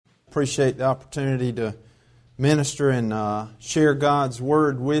appreciate the opportunity to minister and share God's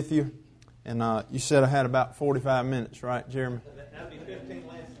Word with you. And you said I had about 45 minutes, right, Jeremy? That would be 15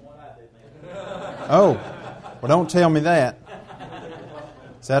 less than what I did, man. Oh, well, don't tell me that.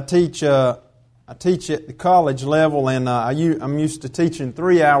 So I teach at the college level, and I'm used to teaching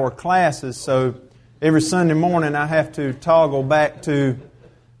 3-hour classes. So every Sunday morning I have to toggle back to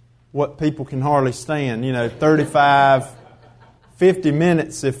what people can hardly stand. 35, 50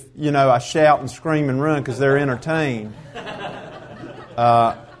 minutes if I shout and scream and run because they're entertained.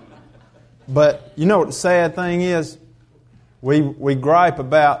 But you know what the sad thing is? We gripe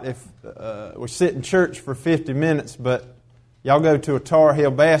about if we sit in church for 50 minutes, but y'all go to a Tar Heel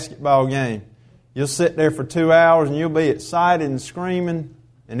basketball game. You'll sit there for 2 hours and you'll be excited and screaming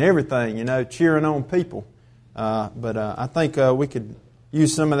and everything, cheering on people. But I think we could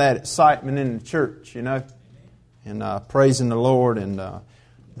use some of that excitement in the church, and praising the Lord. And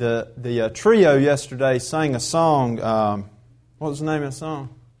the trio yesterday sang a song. What was the name of the song?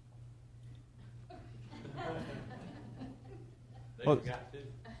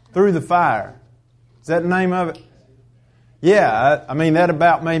 Through the Fire. Is that the name of it? Yeah, I mean, that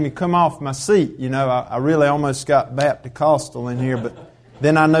about made me come off my seat. I really almost got Baptist-costal in here, but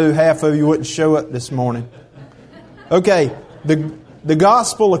then I knew half of you wouldn't show up this morning. Okay, the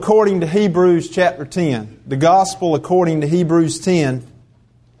Gospel according to Hebrews chapter 10. The Gospel according to Hebrews 10.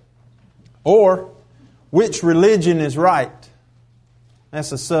 Or, which religion is right?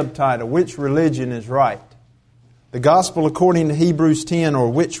 That's a subtitle. Which religion is right? The Gospel according to Hebrews 10,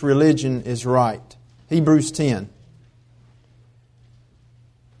 or which religion is right? Hebrews 10.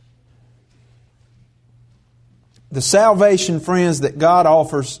 The salvation, friends, that God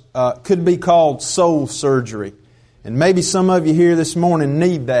offers could be called soul surgery. And maybe some of you here this morning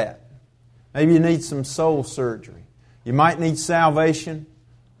need that. Maybe you need some soul surgery. You might need salvation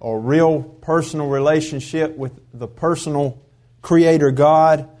or real personal relationship with the personal Creator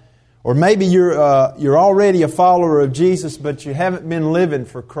God. Or maybe you're already a follower of Jesus, but you haven't been living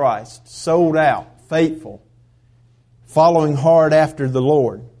for Christ, sold out, faithful, following hard after the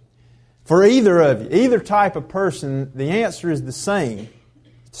Lord. For either of you, either type of person, the answer is the same.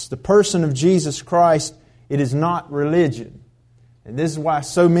 It's the person of Jesus Christ. It is not religion. And this is why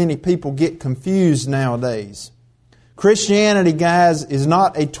so many people get confused nowadays. Christianity, guys, is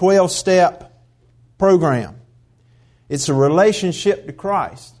not a 12-step program. It's a relationship to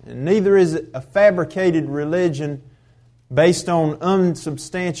Christ. And neither is it a fabricated religion based on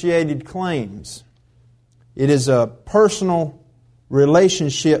unsubstantiated claims. It is a personal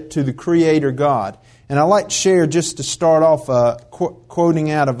relationship to the Creator God. And I'd like to share, just to start off,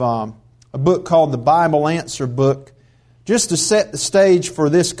 quoting out of a book called the Bible Answer Book, just to set the stage for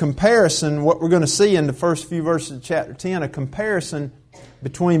this comparison, what we're going to see in the first few verses of chapter 10, a comparison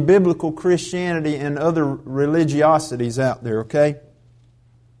between biblical Christianity and other religiosities out there, okay?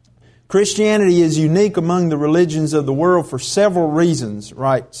 Christianity is unique among the religions of the world for several reasons,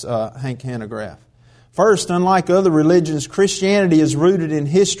 writes Hank Hanegraaff. First, unlike other religions, Christianity is rooted in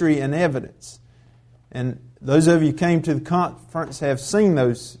history and evidence. And those of you who came to the conference have seen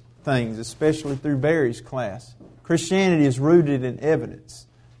those things, especially through Barry's class. Christianity is rooted in evidence.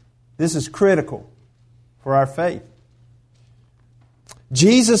 This is critical for our faith.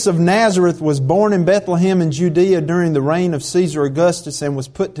 Jesus of Nazareth was born in Bethlehem in Judea during the reign of Caesar Augustus and was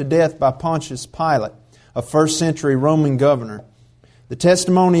put to death by Pontius Pilate, a first-century Roman governor. The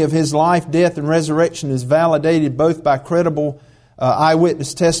testimony of His life, death, and resurrection is validated both by credible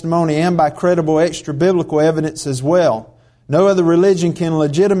eyewitness testimony and by credible extra-biblical evidence as well. No other religion can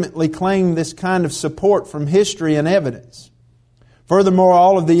legitimately claim this kind of support from history and evidence. Furthermore,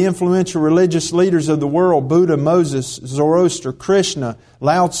 all of the influential religious leaders of the world, Buddha, Moses, Zoroaster, Krishna,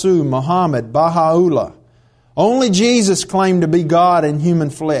 Lao Tzu, Muhammad, Baha'u'llah, only Jesus claimed to be God in human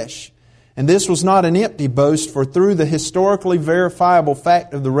flesh. And this was not an empty boast, for through the historically verifiable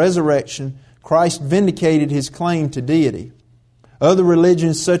fact of the resurrection, Christ vindicated His claim to deity. Other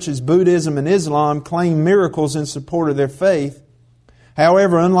religions such as Buddhism and Islam claim miracles in support of their faith.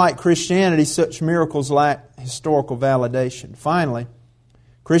 However, unlike Christianity, such miracles lack historical validation. Finally,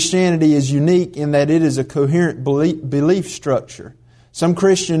 Christianity is unique in that it is a coherent belief structure. Some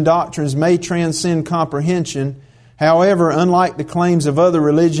Christian doctrines may transcend comprehension. However, unlike the claims of other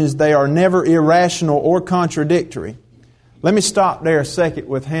religions, they are never irrational or contradictory. Let me stop there a second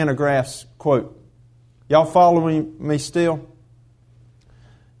with Hanegraaff's quote. Y'all following me still?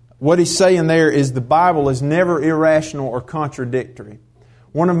 What he's saying there is the Bible is never irrational or contradictory.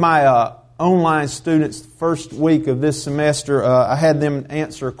 One of my online students, the first week of this semester, I had them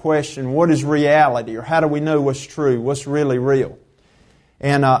answer a question, what is reality? Or how do we know what's true? What's really real?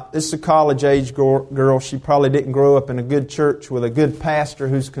 And this is a college-age girl. She probably didn't grow up in a good church with a good pastor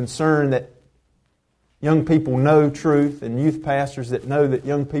who's concerned that young people know truth, and youth pastors that know that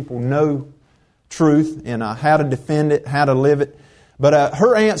young people know truth and how to defend it, how to live it. But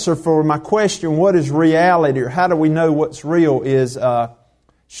her answer for my question, what is reality, or how do we know what's real, is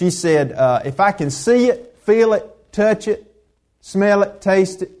she said, if I can see it, feel it, touch it, smell it,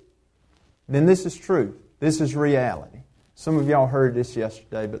 taste it, then this is truth. This is reality. Some of y'all heard this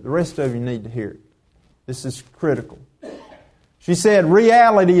yesterday, but the rest of you need to hear it. This is critical. She said,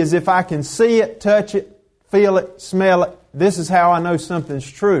 reality is if I can see it, touch it, feel it, smell it. This is how I know something's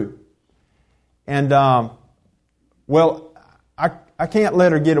true. And, well, I can't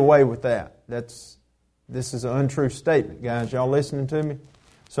let her get away with that. This is an untrue statement, guys. Y'all listening to me?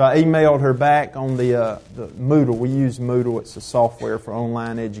 So I emailed her back on the Moodle. We use Moodle. It's a software for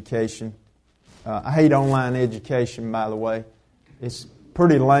online education. I hate online education, by the way. It's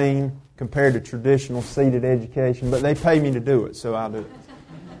pretty lame compared to traditional seated education, but they pay me to do it, so I'll do it.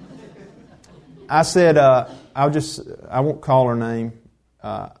 I said, I won't call her name.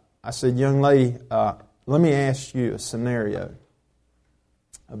 I said, young lady, let me ask you a scenario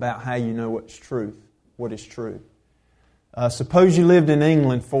about how you know what's truth, what is true. Suppose you lived in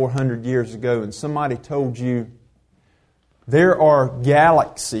England 400 years ago and somebody told you there are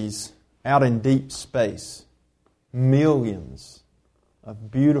galaxies out in deep space, millions of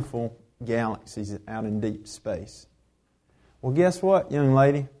beautiful galaxies out in deep space. Well, guess what, young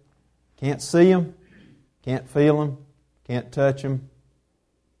lady? Can't see them, can't feel them, can't touch them.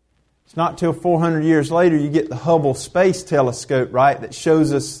 It's not till 400 years later you get the Hubble Space Telescope, right, that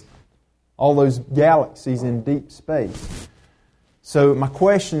shows us all those galaxies in deep space. So my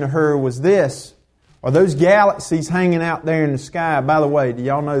question to her was this: are those galaxies hanging out there in the sky? By the way, do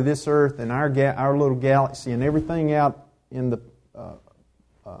y'all know this Earth and our little galaxy and everything out in the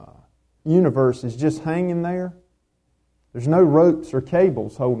universe is just hanging there? There's no ropes or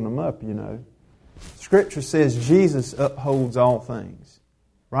cables holding them up, you know. Scripture says Jesus upholds all things,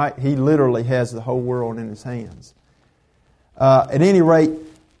 right? He literally has the whole world in His hands. At any rate,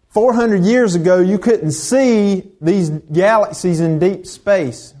 400 years ago, you couldn't see these galaxies in deep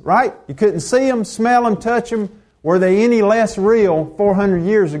space, right? You couldn't see them, smell them, touch them. Were they any less real 400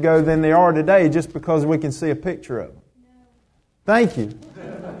 years ago than they are today just because we can see a picture of them? Thank you.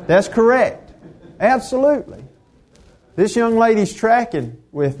 That's correct. Absolutely. This young lady's tracking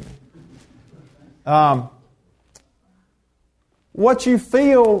with me. What you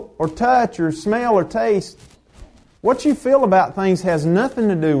feel or touch or smell or taste, what you feel about things has nothing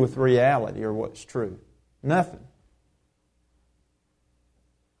to do with reality or what's true. Nothing.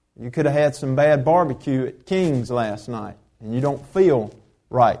 You could have had some bad barbecue at King's last night and you don't feel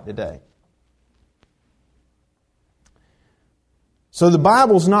right today. So the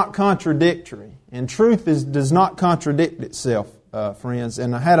Bible's not contradictory, and truth does not contradict itself, friends.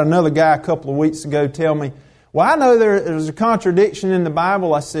 And I had another guy a couple of weeks ago tell me, well, I know there's a contradiction in the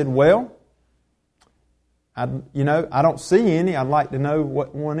Bible. I said, well, I don't see any. I'd like to know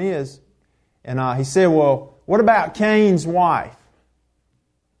what one is. And he said, well, what about Cain's wife?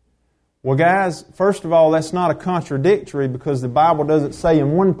 Well, guys, first of all, that's not a contradictory because the Bible doesn't say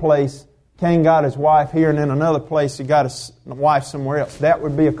in one place Cain got his wife here and in another place he got his wife somewhere else. That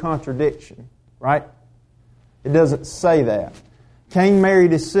would be a contradiction, right? It doesn't say that. Cain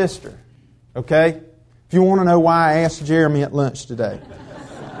married his sister, okay? If you want to know why, I asked Jeremy at lunch today.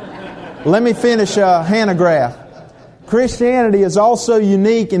 Let me finish Hannah Graff. Christianity is also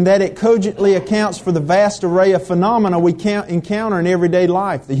unique in that it cogently accounts for the vast array of phenomena we encounter in everyday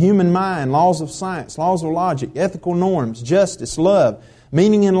life. The human mind, laws of science, laws of logic, ethical norms, justice, love,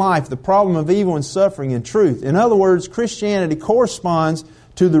 meaning in life, the problem of evil and suffering, and truth. In other words, Christianity corresponds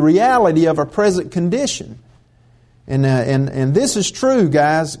to the reality of our present condition. And this is true,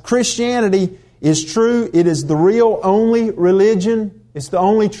 guys. Christianity is true. It is the real only religion. It's the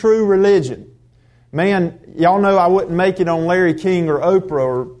only true religion. Man, y'all know I wouldn't make it on Larry King or Oprah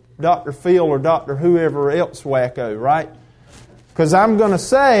or Dr. Phil or Dr. whoever else wacko, right? Because I'm going to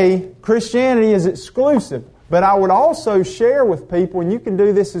say Christianity is exclusive. But I would also share with people, and you can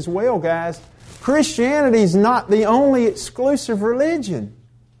do this as well, guys, Christianity is not the only exclusive religion.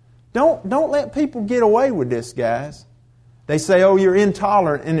 Don't let people get away with this, guys. They say, oh, you're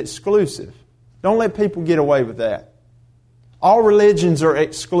intolerant and exclusive. Don't let people get away with that. All religions are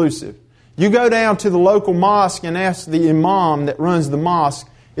exclusive. You go down to the local mosque and ask the imam that runs the mosque,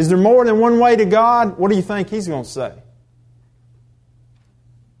 is there more than one way to God? What do you think he's going to say?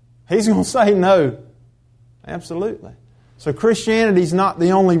 He's going to say no. Absolutely. So Christianity is not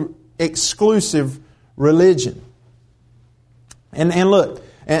the only exclusive religion. And look,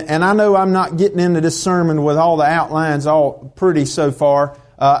 and I know I'm not getting into this sermon with all the outlines all pretty so far.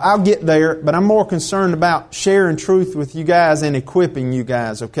 I'll get there, but I'm more concerned about sharing truth with you guys and equipping you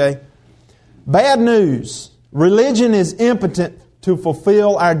guys, okay? Bad news. Religion is impotent to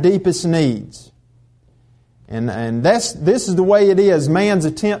fulfill our deepest needs. And this is the way it is. Man's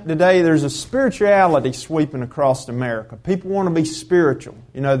attempt today, there's a spirituality sweeping across America. People want to be spiritual.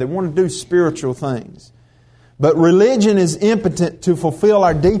 You know, they want to do spiritual things. But religion is impotent to fulfill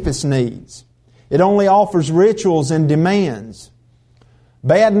our deepest needs. It only offers rituals and demands.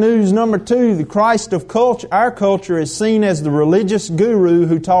 Bad news number 2, the Christ of culture, our culture is seen as the religious guru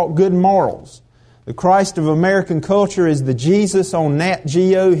who taught good morals. The Christ of American culture is the Jesus on Nat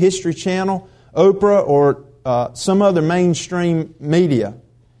Geo, History Channel, Oprah, or some other mainstream media.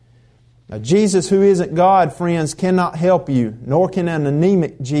 Now, Jesus, who isn't God, friends, cannot help you, nor can an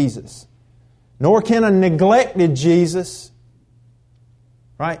anemic Jesus, nor can a neglected Jesus.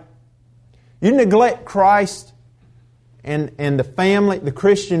 Right? You neglect Christ and the family, the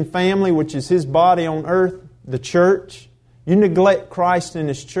Christian family, which is His body on earth, the church. You neglect Christ and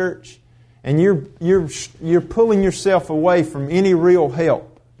His church, and you're pulling yourself away from any real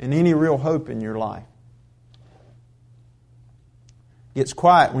help and any real hope in your life. It gets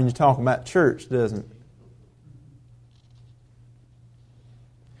quiet when you talk about church, doesn't it?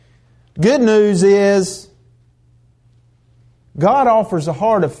 Good news is God offers a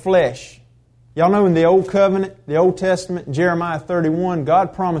heart of flesh. Y'all know in the Old Covenant, the Old Testament, Jeremiah 31,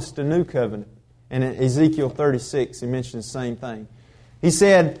 God promised a new covenant. And in Ezekiel 36, He mentioned the same thing. He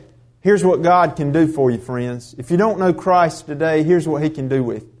said, here's what God can do for you, friends. If you don't know Christ today, here's what He can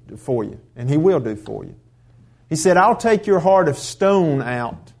do for you. And He will do for you. He said, I'll take your heart of stone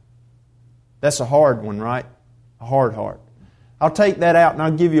out. That's a hard one, right? A hard heart. I'll take that out and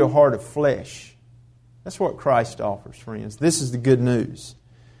I'll give you a heart of flesh. That's what Christ offers, friends. This is the good news.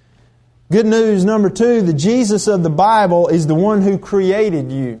 Good news number 2, the Jesus of the Bible is the one who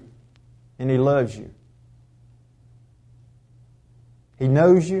created you, and He loves you. He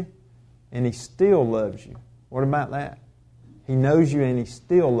knows you, and He still loves you. What about that? He knows you, and He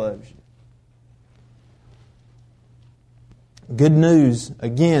still loves you. Good news,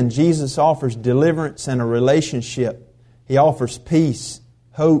 again, Jesus offers deliverance and a relationship. He offers peace,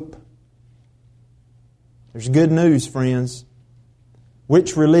 hope. There's good news, friends.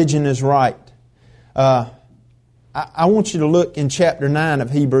 Which religion is right? I want you to look in chapter 9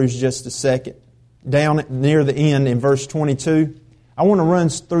 of Hebrews just a second. Down near the end in verse 22. I want to run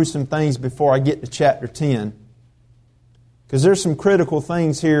through some things before I get to chapter 10. Because there's some critical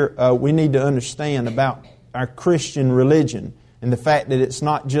things here we need to understand about our Christian religion. And the fact that it's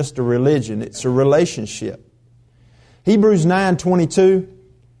not just a religion, it's a relationship. Hebrews 9:22.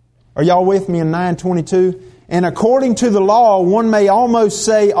 Are y'all with me in 9:22? And according to the law, one may almost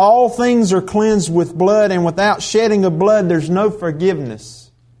say all things are cleansed with blood, and without shedding of blood, there's no forgiveness.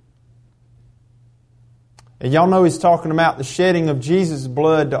 And y'all know He's talking about the shedding of Jesus'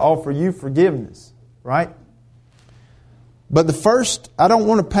 blood to offer you forgiveness, right? But I don't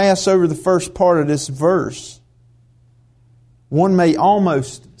want to pass over the first part of this verse. One may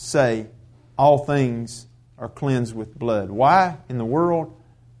almost say all things are cleansed with blood. Why in the world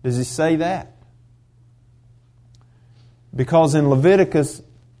does He say that? Because in Leviticus,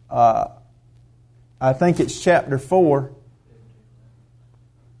 I think it's chapter 4.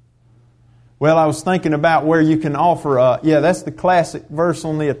 Well, I was thinking about where you can offer, that's the classic verse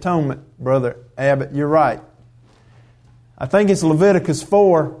on the atonement, Brother Abbott. You're right. I think it's Leviticus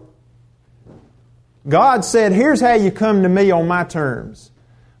 4. God said, here's how you come to me on my terms.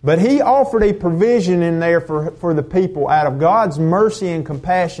 But He offered a provision in there for the people out of God's mercy and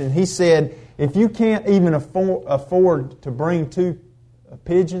compassion. He said, if you can't even afford to bring 2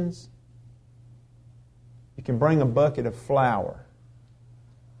 pigeons, you can bring a bucket of flour.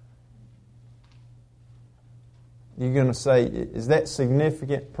 You're going to say, is that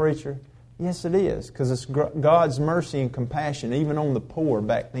significant, preacher? Yes, it is, because it's God's mercy and compassion, even on the poor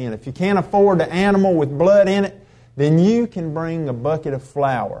back then. If you can't afford the animal with blood in it, then you can bring a bucket of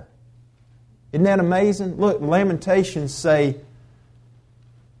flour. Isn't that amazing? Look, Lamentations say,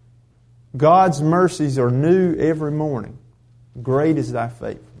 God's mercies are new every morning. Great is Thy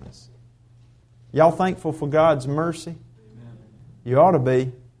faithfulness. Y'all thankful for God's mercy? Amen. You ought to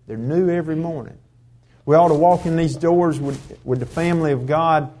be. They're new every morning. We ought to walk in these doors with the family of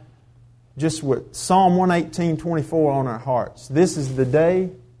God just with Psalm 118:24 on our hearts. This is the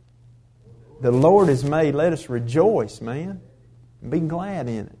day the Lord has made. Let us rejoice, man, and be glad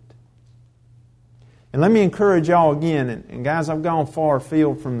in it. And let me encourage y'all again, and guys, I've gone far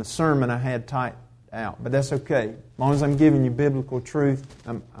afield from the sermon I had out. But that's okay. As long as I'm giving you biblical truth,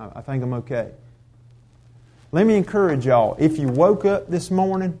 I think I'm okay. Let me encourage y'all. If you woke up this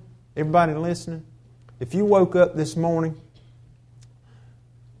morning, everybody listening, if you woke up this morning,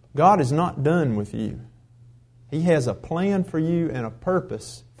 God is not done with you. He has a plan for you and a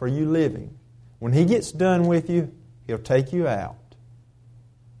purpose for you living. When He gets done with you, He'll take you out.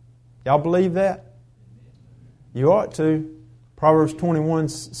 Y'all believe that? You ought to. Proverbs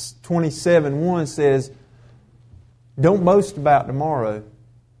 27:1 says, don't boast about tomorrow,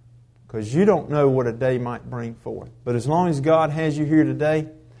 because you don't know what a day might bring forth. But as long as God has you here today,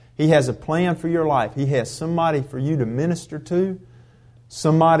 He has a plan for your life. He has somebody for you to minister to,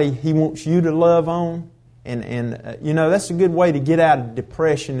 somebody He wants you to love on. And you know, that's a good way to get out of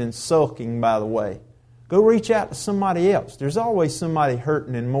depression and sulking, by the way. Go reach out to somebody else. There's always somebody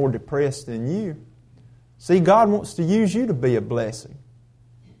hurting and more depressed than you. See, God wants to use you to be a blessing.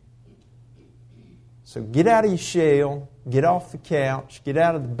 So get out of your shell, get off the couch, get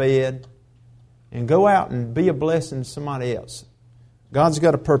out of the bed, and go out and be a blessing to somebody else. God's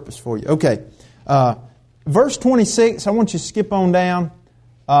got a purpose for you. Okay, verse 26, I want you to skip on down.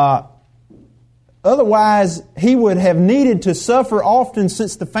 Otherwise, He would have needed to suffer often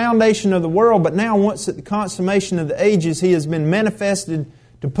since the foundation of the world, but now once at the consummation of the ages, He has been manifested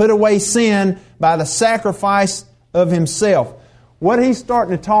to put away sin by the sacrifice of Himself. What he's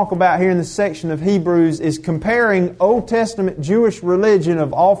starting to talk about here in this section of Hebrews is comparing Old Testament Jewish religion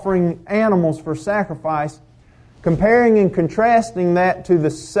of offering animals for sacrifice, comparing and contrasting that to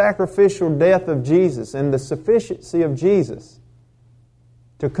the sacrificial death of Jesus and the sufficiency of Jesus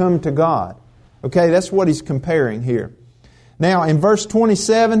to come to God. Okay, that's what he's comparing here. Now, in verse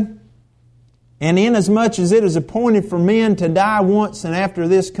 27, and inasmuch as it is appointed for men to die once, and after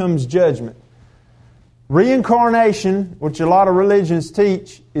this comes judgment. Reincarnation, which a lot of religions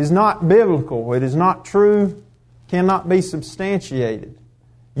teach, is not biblical. It is not true, cannot be substantiated.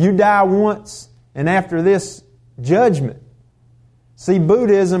 You die once, and after this, judgment. See,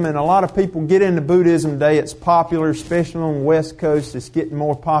 Buddhism, and a lot of people get into Buddhism today. It's popular, especially on the West Coast. It's getting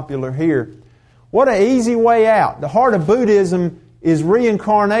more popular here. What an easy way out. The heart of Buddhism is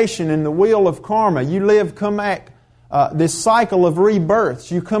reincarnation and the wheel of karma. You live, come back, this cycle of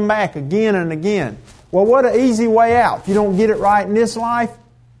rebirths. You come back again and again. Well, what an easy way out. If you don't get it right in this life,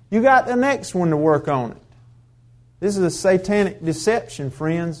 you got the next one to work on it. This is a satanic deception,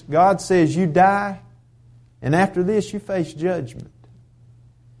 friends. God says you die, and after this you face judgment.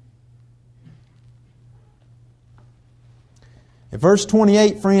 In verse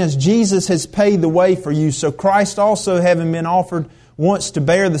 28, friends, Jesus has paid the way for you. So Christ also, having been offered once to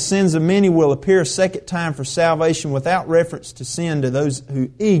bear the sins of many, will appear a second time for salvation without reference to sin to those who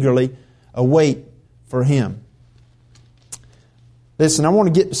eagerly await for Him. Listen, I want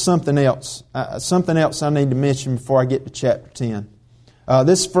to get to something else. Something else I need to mention before I get to chapter 10.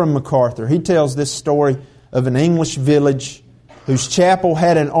 This is from MacArthur. He tells this story of an English village whose chapel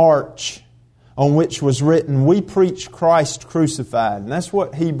had an arch on which was written, "We preach Christ crucified." And that's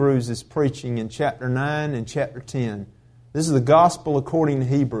what Hebrews is preaching in chapter 9 and chapter 10. This is the gospel according to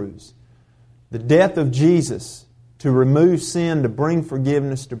Hebrews. The death of Jesus to remove sin, to bring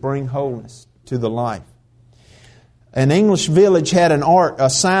forgiveness, to bring wholeness to the life. An English village had a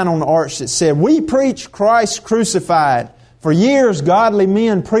sign on the arch that said, "We preach Christ crucified." For years, godly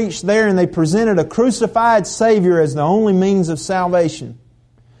men preached there, and they presented a crucified Savior as the only means of salvation.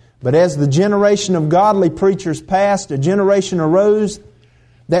 But as the generation of godly preachers passed, a generation arose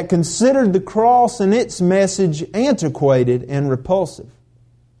that considered the cross and its message antiquated and repulsive.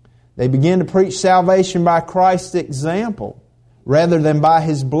 They began to preach salvation by Christ's example rather than by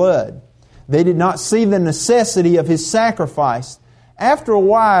His blood. They did not see the necessity of His sacrifice. After a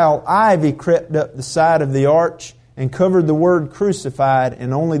while, ivy crept up the side of the arch and covered the word crucified,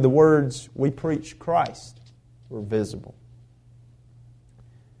 and only the words, "We preach Christ," were visible.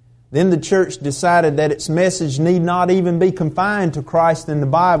 Then the church decided that its message need not even be confined to Christ in the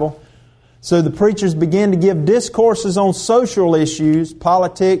Bible. So the preachers began to give discourses on social issues,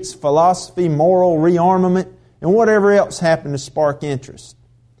 politics, philosophy, moral rearmament, and whatever else happened to spark interest.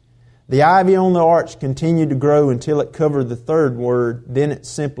 The ivy on the arch continued to grow until it covered the third word. Then it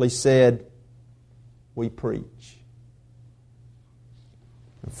simply said, "We preach."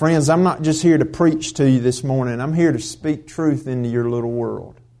 Friends, I'm not just here to preach to you this morning. I'm here to speak truth into your little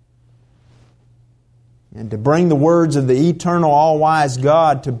world. And to bring the words of the eternal, all-wise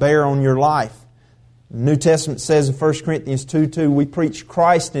God to bear on your life. The New Testament says in 1 Corinthians 2:2, we preach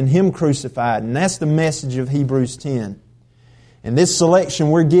Christ and Him crucified. And that's the message of Hebrews 10. And this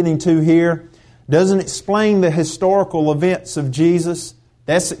selection we're getting to here doesn't explain the historical events of Jesus.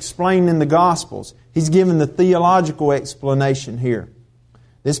 That's explained in the Gospels. He's given the theological explanation here.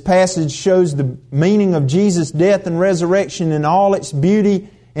 This passage shows the meaning of Jesus' death and resurrection in all its beauty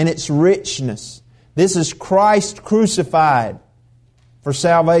and its richness. This is Christ crucified for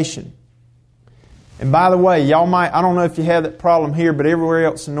salvation. And by the way, y'all might, I don't know if you have that problem here, but everywhere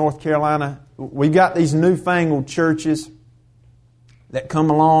else in North Carolina, we've got these newfangled churches that come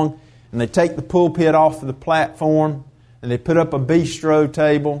along and they take the pulpit off of the platform and they put up a bistro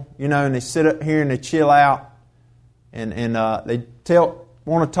table, and they sit up here and they chill out and they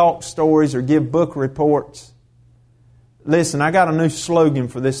want to talk stories or give book reports. Listen, I got a new slogan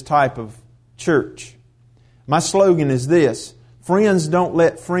for this type of church. My slogan is this: friends don't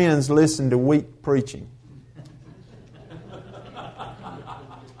let friends listen to weak preaching.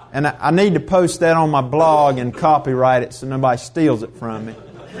 And I need to post that on my blog and copyright it so nobody steals it from me.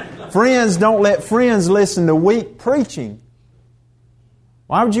 Friends don't let friends listen to weak preaching.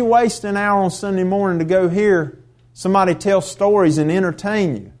 Why would you waste an hour on Sunday morning to go hear somebody tell stories and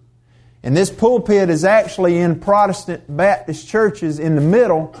entertain you? And this pulpit is actually in Protestant Baptist churches in the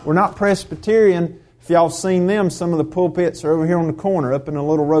middle. We're not Presbyterian. If y'all have seen them, some of the pulpits are over here on the corner, up in a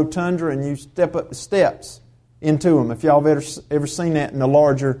little rotunda, and you step up the steps into them. If y'all have ever seen that in the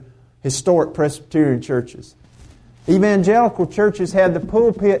larger historic Presbyterian churches. Evangelical churches had the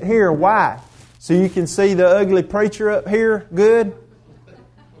pulpit here. Why? So you can see the ugly preacher up here good?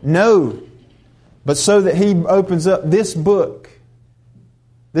 No. But so that he opens up this book.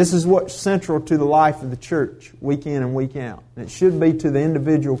 This is what's central to the life of the church, week in and week out. And it should be to the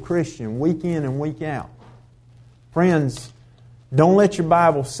individual Christian, week in and week out. Friends, don't let your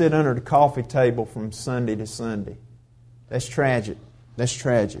Bible sit under the coffee table from Sunday to Sunday. That's tragic. That's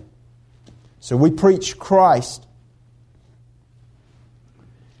tragic. So we preach Christ.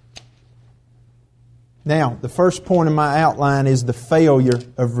 Now, the first point in my outline is the failure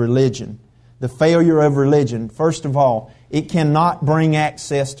of religion. The failure of religion. First of all, it cannot bring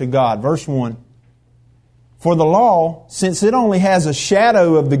access to God. Verse 1. For the law, since it only has a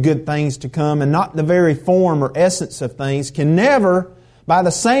shadow of the good things to come and not the very form or essence of things, can never, by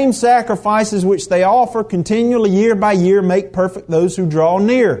the same sacrifices which they offer continually year by year, make perfect those who draw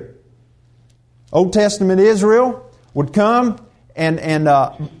near. Old Testament Israel would come and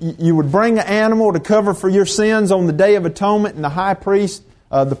you would bring an animal to cover for your sins on the Day of Atonement, and the high priest,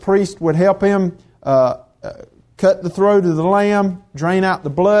 the priest would help him cut the throat of the lamb, drain out the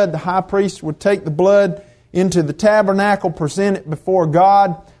blood. The high priest would take the blood into the tabernacle, present it before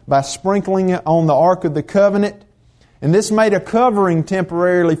God by sprinkling it on the Ark of the Covenant. And this made a covering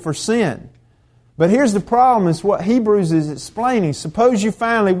temporarily for sin. But here's the problem, is what Hebrews is explaining. Suppose you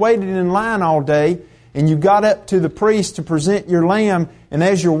finally waited in line all day and you got up to the priest to present your lamb, and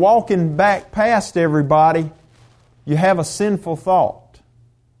as you're walking back past everybody, you have a sinful thought.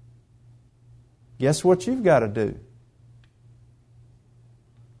 Guess what you've got to do?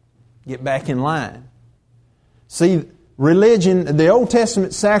 Get back in line. See, religion, the Old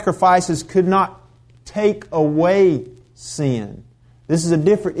Testament sacrifices could not take away sin. This is a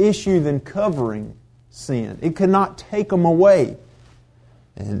different issue than covering sin. It could not take them away.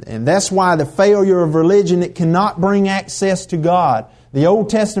 And that's why the failure of religion, it cannot bring access to God. The Old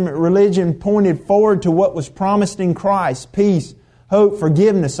Testament religion pointed forward to what was promised in Christ: peace, hope,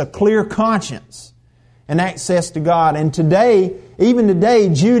 forgiveness, a clear conscience, and access to God. And today, even today,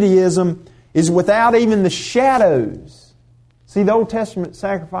 Judaism is without even the shadows. See, the Old Testament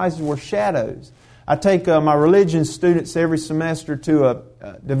sacrifices were shadows. I take my religion students every semester to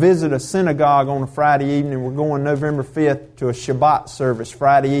visit a synagogue on a Friday evening. We're going November 5th to a Shabbat service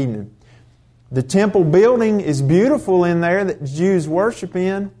Friday evening. The temple building is beautiful in there that the Jews worship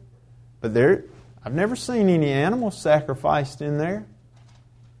in, but I've never seen any animals sacrificed in there.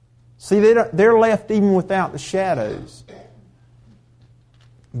 See, they're left even without the shadows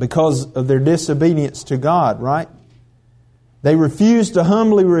because of their disobedience to God, right? They refused to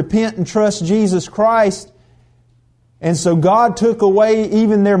humbly repent and trust Jesus Christ, and so God took away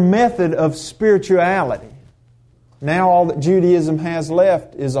even their method of spirituality. Now all that Judaism has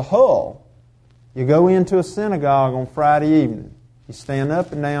left is a hull. You go into a synagogue on Friday evening. You stand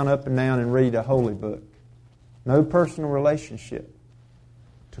up and down, and read a holy book. No personal relationship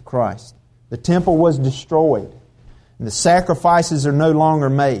to Christ. The temple was destroyed, and the sacrifices are no longer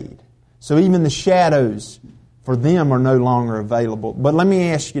made. So even the shadows for them are no longer available. But let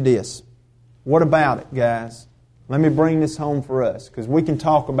me ask you this. What about it, guys? Let me bring this home for us, because we can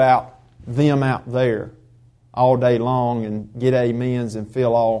talk about them out there all day long and get amens and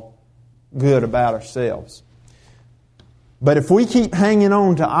feel all good about ourselves. But if we keep hanging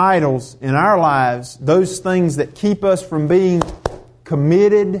on to idols in our lives, those things that keep us from being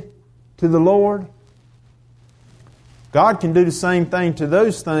committed to the Lord, God can do the same thing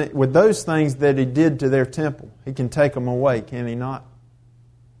to with those things that He did to their temple. He can take them away, can He not?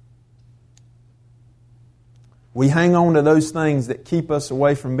 We hang on to those things that keep us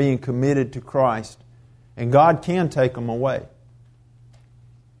away from being committed to Christ, and God can take them away.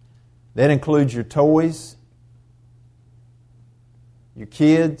 That includes your toys, your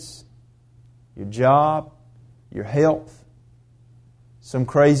kids, your job, your health, some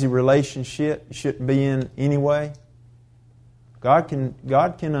crazy relationship you shouldn't be in anyway. God can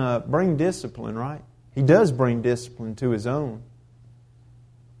bring discipline, right? He does bring discipline to His own.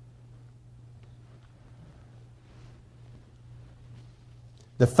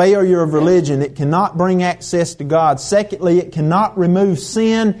 The failure of religion, it cannot bring access to God. Secondly, it cannot remove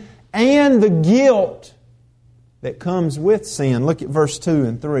sin and the guilt that comes with sin. Look at verse 2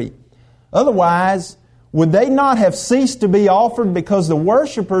 and 3. Otherwise, would they not have ceased to be offered, because the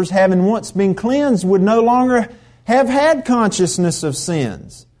worshippers, having once been cleansed, would no longer have had consciousness of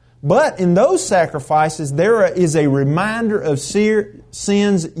sins? But in those sacrifices there is a reminder of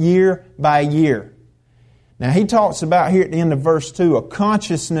sins year by year. Now he talks about here at the end of verse 2 a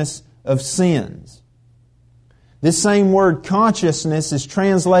consciousness of sins. This same word consciousness is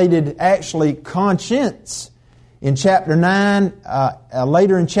translated actually conscience in chapter 9,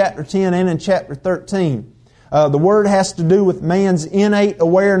 later in chapter 10 and in chapter 13. The word has to do with man's innate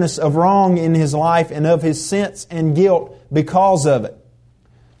awareness of wrong in his life and of his sense and guilt because of it.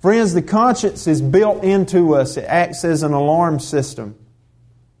 Friends, the conscience is built into us. It acts as an alarm system.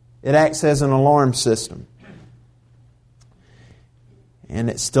 It acts as an alarm system. And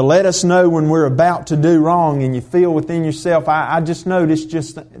it's to let us know when we're about to do wrong and you feel within yourself, I just know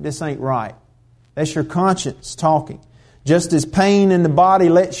this ain't right. That's your conscience talking. Just as pain in the body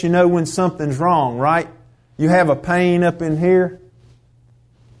lets you know when something's wrong, right? You have a pain up in here.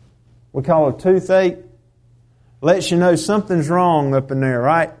 We call it a toothache. Lets you know something's wrong up in there,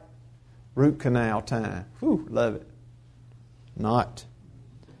 right? Root canal time. Whew, love it. Not.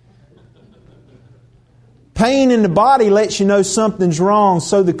 Pain in the body lets you know something's wrong,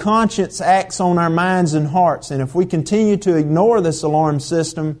 so the conscience acts on our minds and hearts. And if we continue to ignore this alarm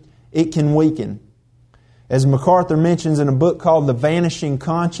system, it can weaken. As MacArthur mentions in a book called The Vanishing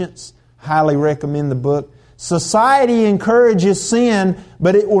Conscience, highly recommend the book, society encourages sin,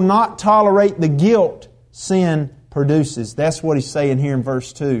 but it will not tolerate the guilt sin produces. That's what he's saying here in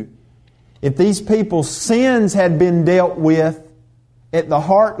verse 2. If these people's sins had been dealt with at the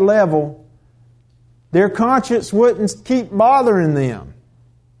heart level, their conscience wouldn't keep bothering them.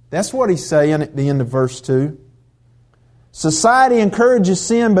 That's what he's saying at the end of verse 2. Society encourages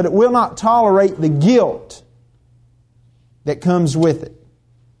sin, but it will not tolerate the guilt that comes with it.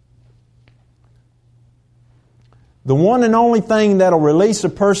 The one and only thing that will release a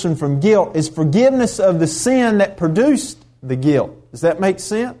person from guilt is forgiveness of the sin that produced the guilt. Does that make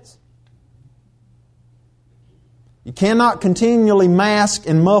sense? You cannot continually mask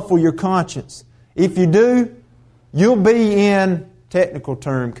and muffle your conscience. If you do, you'll be in, technical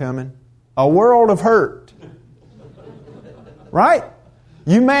term coming, a world of hurt. Right?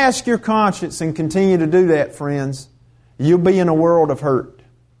 You mask your conscience and continue to do that, friends, you'll be in a world of hurt.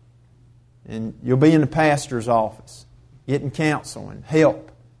 And you'll be in the pastor's office, getting counsel and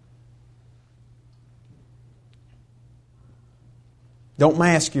help. Don't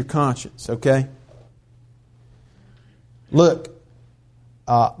mask your conscience, okay? Look,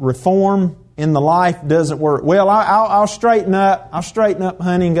 reform in the life doesn't work. Well, I'll straighten up. I'll straighten up,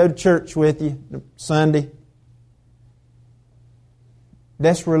 honey, and go to church with you Sunday.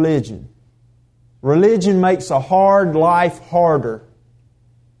 That's religion. Religion makes a hard life harder.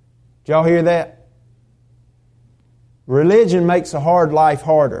 Did y'all hear that? Religion makes a hard life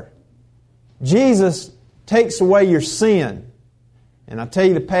harder. Jesus takes away your sin. And I tell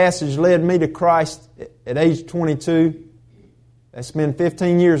you, the passage led me to Christ at age 22. That's been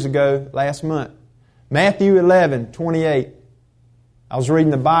 15 years ago, last month. Matthew 11:28. I was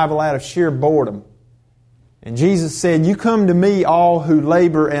reading the Bible out of sheer boredom. And Jesus said, "You come to me, all who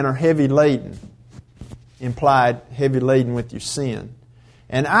labor and are heavy laden." Implied heavy laden with your sin.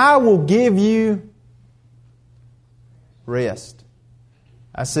 "And I will give you rest."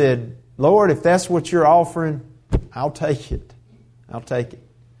 I said, "Lord, if that's what you're offering, I'll take it. I'll take it."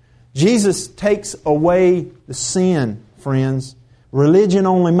 Jesus takes away the sin, friends. Religion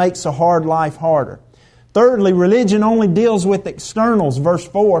only makes a hard life harder. Thirdly, religion only deals with externals. Verse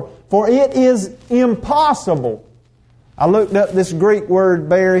 4, "For it is impossible." I looked up this Greek word,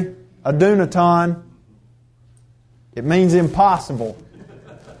 Barry, adunaton. It means impossible.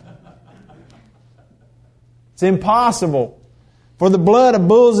 It's impossible For the blood of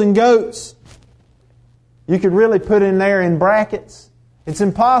bulls and goats, you could really put in there in brackets. It's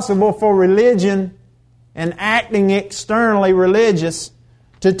impossible for religion and acting externally religious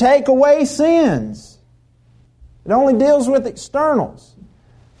to take away sins. It only deals with externals.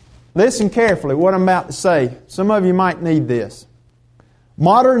 Listen carefully what I'm about to say. Some of you might need this.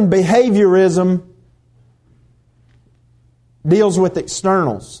 Modern behaviorism deals with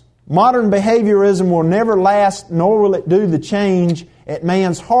externals. Modern behaviorism will never last, nor will it do the change at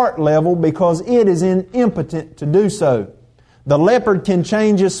man's heart level because it is impotent to do so. The leopard can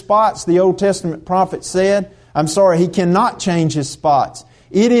change his spots, the Old Testament prophet said. He cannot change his spots.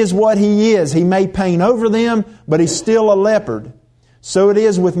 It is what he is. He may paint over them, but he's still a leopard. So it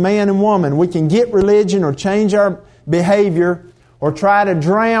is with man and woman. We can get religion or change our behavior or try to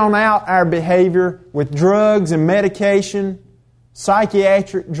drown out our behavior with drugs and medication,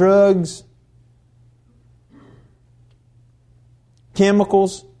 psychiatric drugs,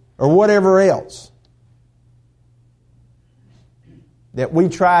 chemicals, or whatever else that we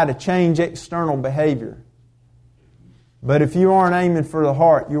try to change external behavior. But if you aren't aiming for the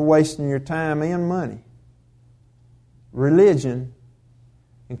heart, you're wasting your time and money. Religion,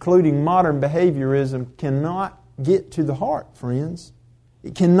 including modern behaviorism, cannot get to the heart, friends.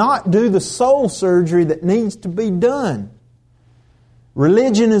 It cannot do the soul surgery that needs to be done.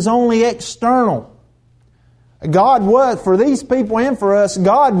 Religion is only external. God was, for these people and for us,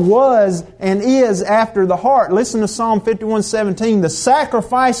 God was and is after the heart. Listen to Psalm 51:17. The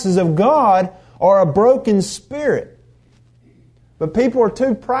sacrifices of God are a broken spirit. But people are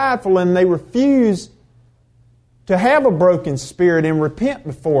too prideful and they refuse to have a broken spirit and repent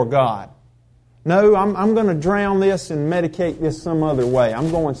before God. No, I'm going to drown this and medicate this some other way.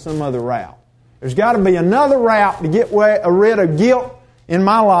 I'm going some other route. There's got to be another route to get rid of guilt in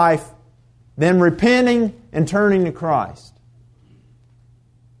my life than repenting and turning to Christ.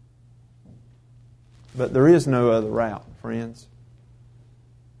 But there is no other route, friends.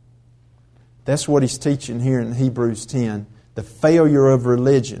 That's what he's teaching here in Hebrews 10. The failure of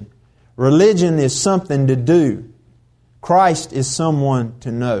religion. Religion is something to do. Christ is someone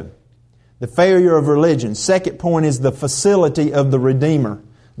to know. The failure of religion. Second point is the facility of the Redeemer.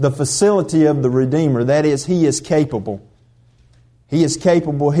 The facility of the Redeemer. That is, He is capable. He is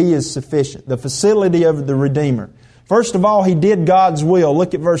capable. He is sufficient. The facility of the Redeemer. First of all, He did God's will.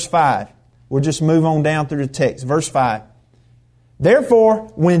 Look at verse 5. We'll just move on down through the text. Verse 5. Therefore,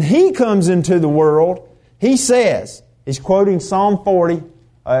 when He comes into the world, He says, He's quoting Psalm 40,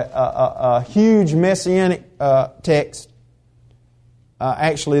 a huge messianic text.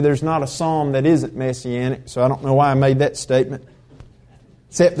 Actually, there's not a psalm that isn't messianic, so I don't know why I made that statement,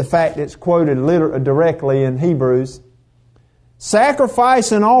 except the fact that it's quoted directly in Hebrews.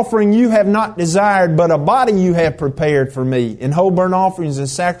 Sacrifice and offering you have not desired, but a body you have prepared for me. In whole burnt offerings and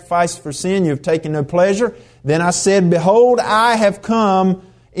sacrifices for sin you have taken no pleasure. Then I said, Behold, I have come.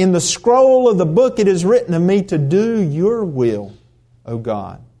 In the scroll of the book it is written of me to do your will, O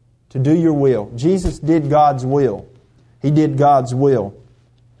God. To do your will. Jesus did God's will. He did God's will.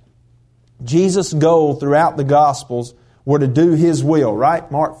 Jesus' goal throughout the Gospels were to do His will,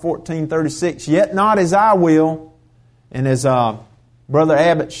 right? Mark 14:36. Yet not as I will. And as Brother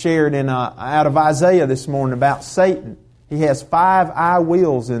Abbott shared out of Isaiah this morning about Satan, he has 5 I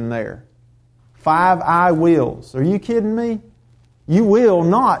wills in there. 5 I wills. Are you kidding me? You will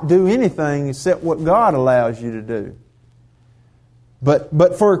not do anything except what God allows you to do.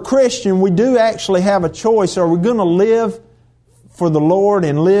 But for a Christian, we do actually have a choice. Are we going to live for the Lord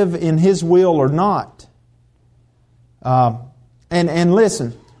and live in His will or not? And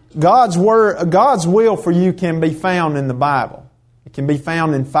listen, God's will for you can be found in the Bible. It can be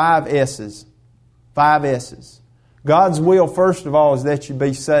found in 5 S's. 5 S's. God's will, first of all, is that you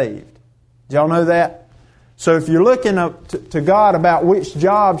be saved. Did y'all know that? So if you're looking up to God about which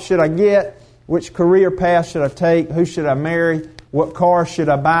job should I get, which career path should I take, who should I marry, what car should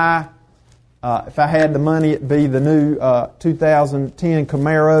I buy, if I had the money, it'd be the new 2010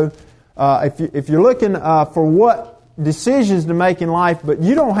 Camaro. If you're looking for what decisions to make in life, but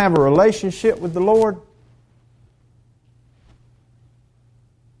you don't have a relationship with the Lord,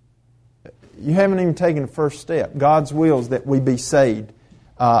 you haven't even taken the first step. God's will is that we be saved.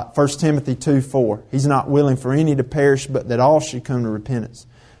 1 Timothy 2:4. He's not willing for any to perish, but that all should come to repentance.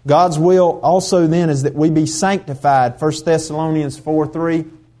 God's will also then is that we be sanctified. 1 Thessalonians 4:3.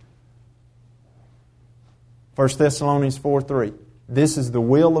 1 Thessalonians 4:3. This is the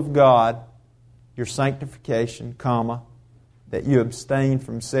will of God, your sanctification, that you abstain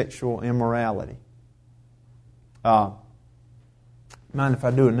from sexual immorality. Mind if I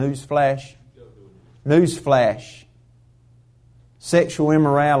do a news flash? News flash. Sexual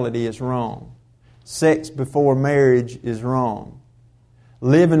immorality is wrong. Sex before marriage is wrong.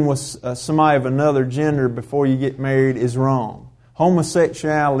 Living with somebody of another gender before you get married is wrong.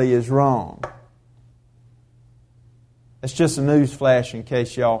 Homosexuality is wrong. That's just a news flash in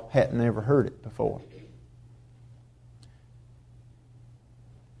case y'all hadn't ever heard it before.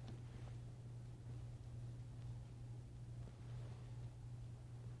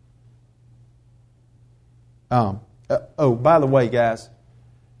 By the way, guys,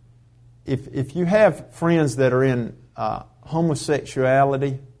 if you have friends that are in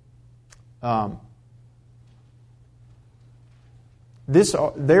homosexuality,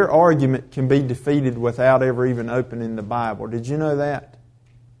 their argument can be defeated without ever even opening the Bible. Did you know that?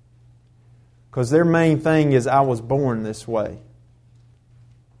 Because their main thing is, I was born this way.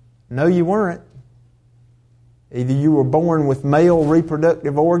 No, you weren't. Either you were born with male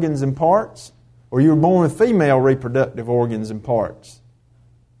reproductive organs and parts, or you were born with female reproductive organs and parts.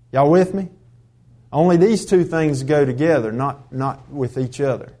 Y'all with me? Only these two things go together, not with each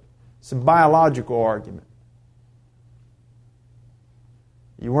other. It's a biological argument.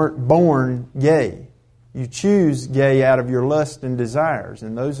 You weren't born gay. You choose gay out of your lust and desires,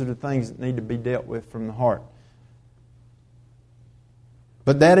 and those are the things that need to be dealt with from the heart.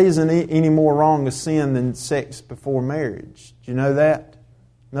 But that isn't any more wrong a sin than sex before marriage. Do you know that?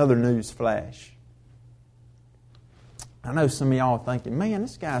 Another news flash. I know some of y'all are thinking, man,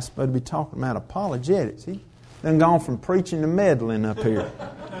 this guy's supposed to be talking about apologetics. He done gone from preaching to meddling up here.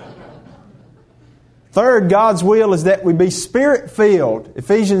 Third, God's will is that we be Spirit-filled.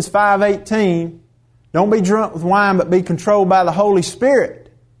 Ephesians 5:18. Don't be drunk with wine, but be controlled by the Holy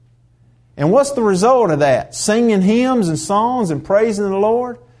Spirit. And what's the result of that? Singing hymns and songs and praising the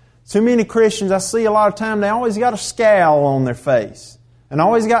Lord? Too many Christians I see a lot of time, they always got a scowl on their face and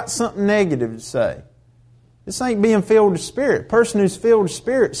always got something negative to say. This ain't being filled with the Spirit. A person who's filled with the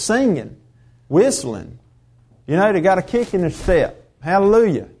Spirit, singing, whistling. You know, they got a kick in their step.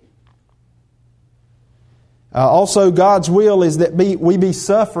 Hallelujah. Also, God's will is that we be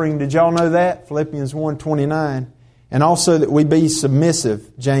suffering. Did y'all know that? Philippians 1:29. And also that we be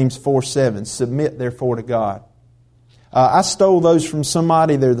submissive. James 4:7. Submit therefore to God. I stole those from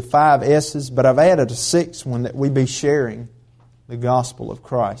somebody. They're the 5 S's, but I've added a 6th one, that we be sharing the gospel of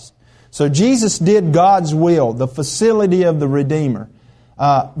Christ. So Jesus did God's will, the facility of the Redeemer.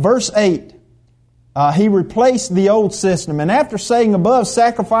 Verse 8, He replaced the old system. And after saying above,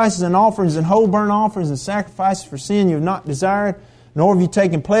 sacrifices and offerings and whole burnt offerings and sacrifices for sin you have not desired, nor have you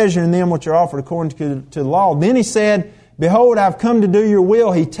taken pleasure in them which are offered according to the law. Then He said, Behold, I have come to do your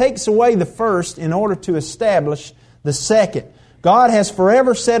will. He takes away the first in order to establish the second. God has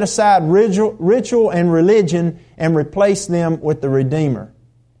forever set aside ritual and religion and replaced them with the Redeemer.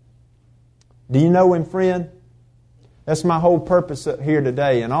 Do you know Him, friend? That's my whole purpose up here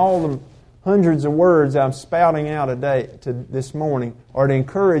today. And all the hundreds of words I'm spouting out this morning are to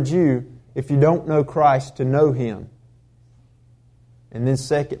encourage you, if you don't know Christ, to know Him. And then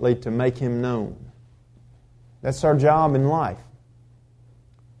secondly, to make Him known. That's our job in life.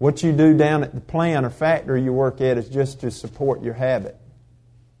 What you do down at the plant or factory you work at is just to support your habit.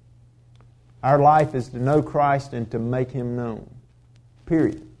 Our life is to know Christ and to make Him known.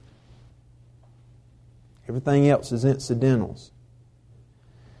 Period. Everything else is incidentals.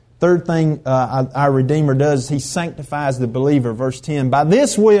 Third thing our Redeemer does is He sanctifies the believer. Verse 10, By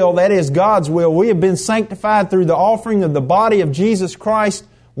this will, that is God's will, we have been sanctified through the offering of the body of Jesus Christ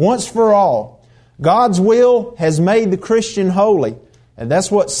once for all. God's will has made the Christian holy. And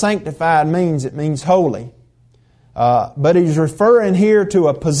that's what sanctified means. It means holy. But He's referring here to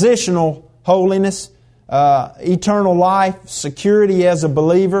a positional holiness, eternal life, security as a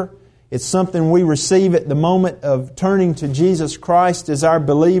believer. It's something we receive at the moment of turning to Jesus Christ as our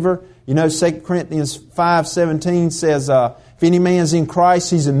believer. You know, 2 Corinthians 5:17 says, if any man's in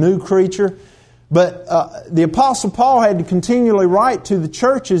Christ, he's a new creature. But the Apostle Paul had to continually write to the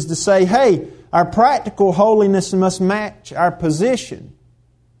churches to say, hey, our practical holiness must match our position.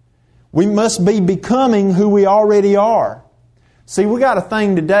 We must be becoming who we already are. See, we got a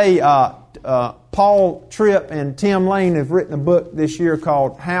thing today. Paul Tripp and Tim Lane have written a book this year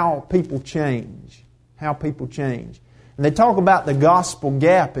called How People Change. How People Change. And they talk about the gospel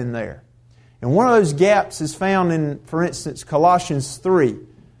gap in there. And one of those gaps is found in, for instance, Colossians 3.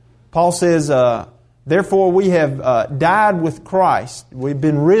 Paul says, Therefore we have died with Christ. We've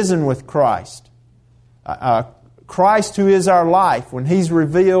been risen with Christ. Christ who is our life. When He's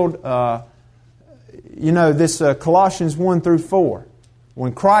revealed, this Colossians 1 through 4.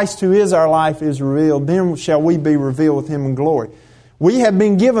 When Christ who is our life is revealed, then shall we be revealed with Him in glory. We have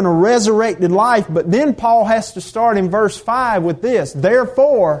been given a resurrected life, but then Paul has to start in verse 5 with this.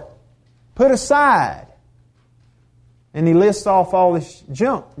 Therefore, put aside. And he lists off all this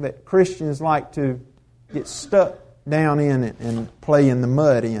junk that Christians like to get stuck down in it and play in the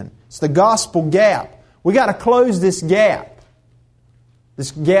mud in. It's the gospel gap. We got to close this gap. This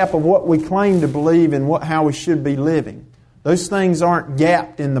gap of what we claim to believe and how we should be living. Those things aren't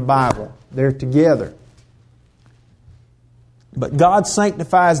gapped in the Bible. They're together. But God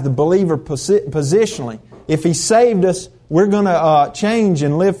sanctifies the believer positionally. If He saved us, we're going to change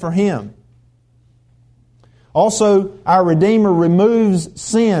and live for Him. Also, our Redeemer removes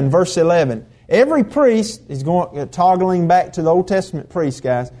sin, verse 11. Every priest, is toggling back to the Old Testament priest,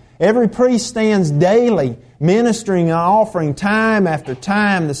 guys. Every priest stands daily, ministering and offering time after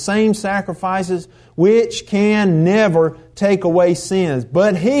time the same sacrifices which can never take away sins.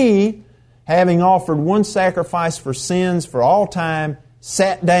 But He, having offered one sacrifice for sins for all time,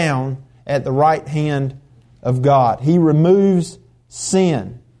 sat down at the right hand of God. He removes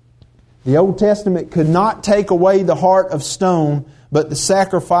sin. The Old Testament could not take away the heart of stone, but the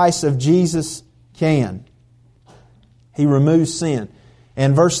sacrifice of Jesus can. He removes sin.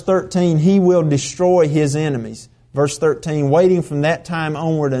 And verse 13, He will destroy His enemies. Verse 13, waiting from that time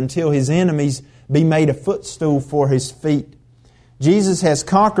onward until His enemies be made a footstool for His feet. Jesus has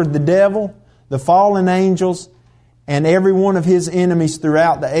conquered the devil, the fallen angels, and every one of His enemies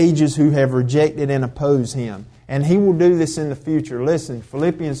throughout the ages who have rejected and opposed Him. And He will do this in the future. Listen,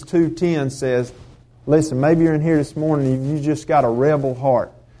 Philippians 2:10 says, listen, maybe you're in here this morning and you just got a rebel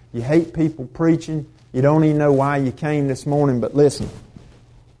heart. You hate people preaching. You don't even know why you came this morning, but listen.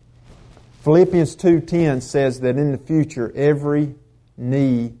 Philippians 2:10 says that in the future every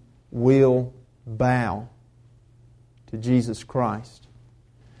knee will bow to Jesus Christ.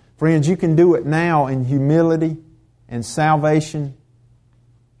 Friends, you can do it now in humility and salvation,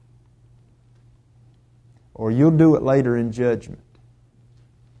 or you'll do it later in judgment.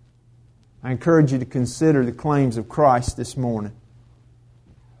 I encourage you to consider the claims of Christ this morning.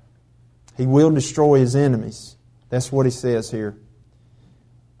 He will destroy His enemies. That's what He says here.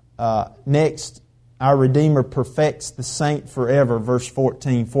 Next, our Redeemer perfects the saint forever, verse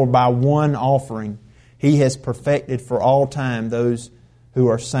 14. For by one offering He has perfected for all time those who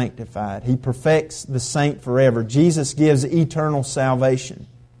are sanctified. He perfects the saint forever. Jesus gives eternal salvation.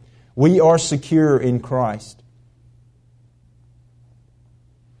 We are secure in Christ.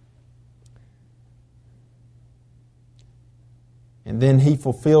 And then He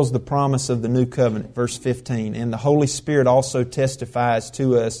fulfills the promise of the new covenant, verse 15. And the Holy Spirit also testifies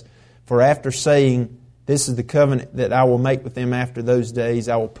to us, for after saying, this is the covenant that I will make with them after those days,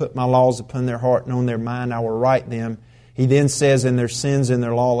 I will put my laws upon their heart and on their mind I will write them. He then says, in their sins and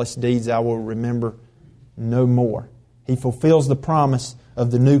their lawless deeds I will remember no more. He fulfills the promise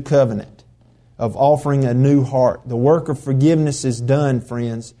of the new covenant, of offering a new heart. The work of forgiveness is done,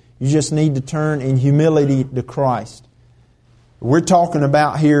 friends. You just need to turn in humility to Christ. We're talking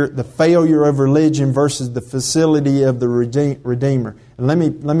about here the failure of religion versus the facility of the Redeemer. And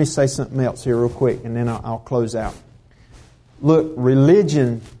let me say something else here real quick, and then I'll close out. Look,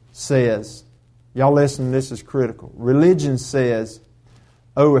 religion says, y'all listen, this is critical. Religion says,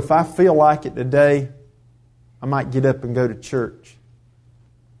 oh, if I feel like it today, I might get up and go to church.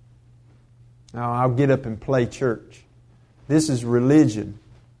 I'll get up and play church. This is religion.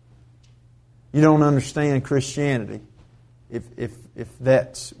 You don't understand Christianity if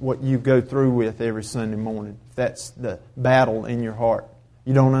that's what you go through with every Sunday morning. If that's the battle in your heart.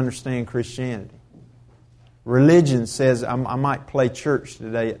 You don't understand Christianity. Religion says I might play church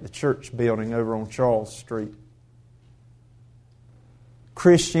today at the church building over on Charles Street.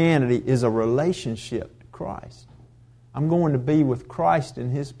 Christianity is a relationship to Christ. I'm going to be with Christ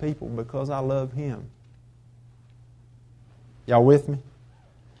and His people because I love Him. Y'all with me?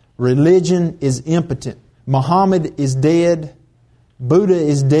 Religion is impotent. Muhammad is dead. Buddha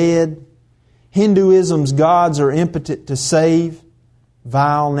is dead. Hinduism's gods are impotent to save.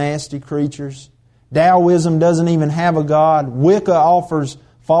 Vile, nasty creatures. Taoism doesn't even have a God. Wicca offers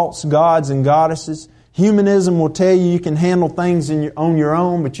false gods and goddesses. Humanism will tell you can handle things on your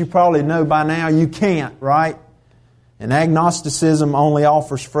own, but you probably know by now you can't, right? And agnosticism only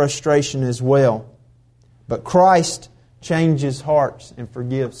offers frustration as well. But Christ changes hearts and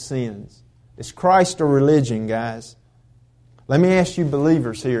forgives sins. Is Christ a religion, guys? Let me ask you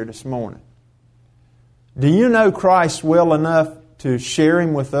believers here this morning. Do you know Christ well enough to share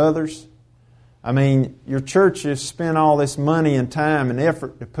Him with others? I mean, your church has spent all this money and time and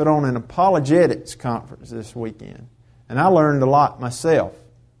effort to put on an apologetics conference this weekend. And I learned a lot myself.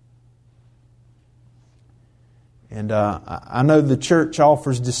 And I know the church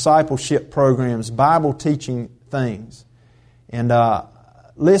offers discipleship programs, Bible teaching things. And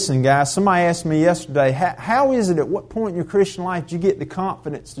listen, guys, somebody asked me yesterday, how is it at what point in your Christian life do you get the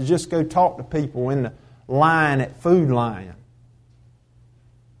confidence to just go talk to people in the line at Food Lion?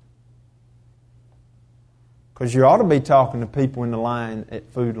 Because you ought to be talking to people in the line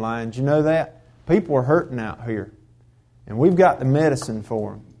at Food Lion. Do you know that? People are hurting out here. And we've got the medicine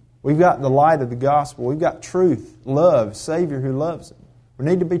for them. We've got the light of the gospel. We've got truth, love, Savior who loves them. We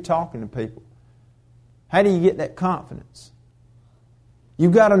need to be talking to people. How do you get that confidence?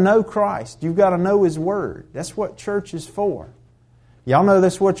 You've got to know Christ. You've got to know His Word. That's what church is for. Y'all know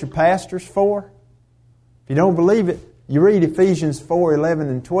that's what your pastor's for? If you don't believe it, you read Ephesians 4:11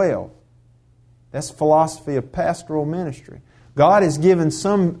 and 12. That's philosophy of pastoral ministry. God has given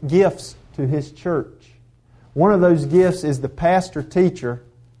some gifts to His church. One of those gifts is the pastor-teacher.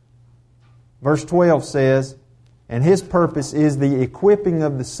 Verse 12 says, and his purpose is the equipping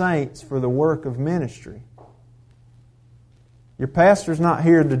of the saints for the work of ministry. Your pastor's not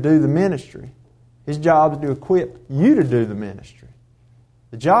here to do the ministry. His job is to equip you to do the ministry.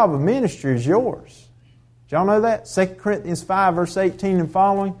 The job of ministry is yours. Did y'all know that? 2 Corinthians 5, verse 18 and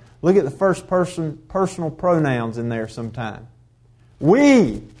following. Look at the first person personal pronouns in there sometime.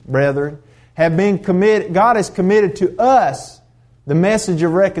 We, brethren, have been committed. God has committed to us the message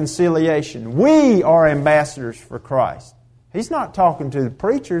of reconciliation. We are ambassadors for Christ. He's not talking to the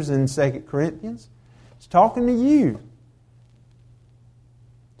preachers in 2 Corinthians. He's talking to you.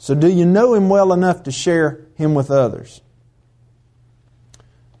 So do you know Him well enough to share Him with others?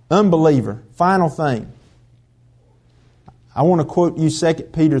 Unbeliever. Final thing. I want to quote you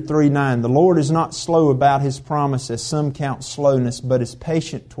 2 Peter 3:9. The Lord is not slow about His promise, as some count slowness, but is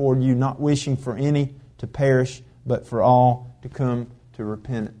patient toward you, not wishing for any to perish, but for all to come to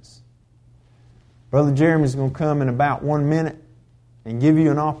repentance. Brother Jeremy is going to come in about 1 minute and give you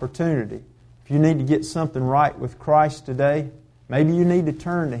an opportunity. If you need to get something right with Christ today, maybe you need to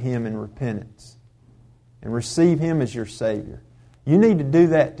turn to Him in repentance and receive Him as your Savior. You need to do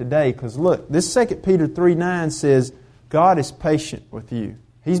that today, because look, this 2 Peter 3:9 says, God is patient with you.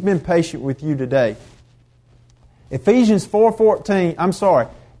 He's been patient with you today. Ephesians 4:14,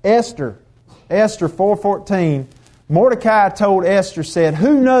 Esther 4:14, Mordecai told Esther, said,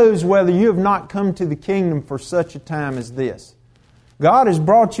 who knows whether you have not come to the kingdom for such a time as this? God has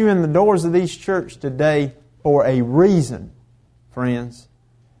brought you in the doors of these churches today for a reason, friends.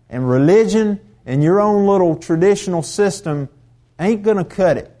 And religion and your own little traditional system ain't going to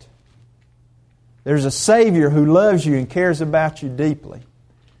cut it. There's a Savior who loves you and cares about you deeply.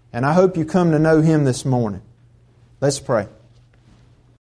 And I hope you come to know Him this morning. Let's pray.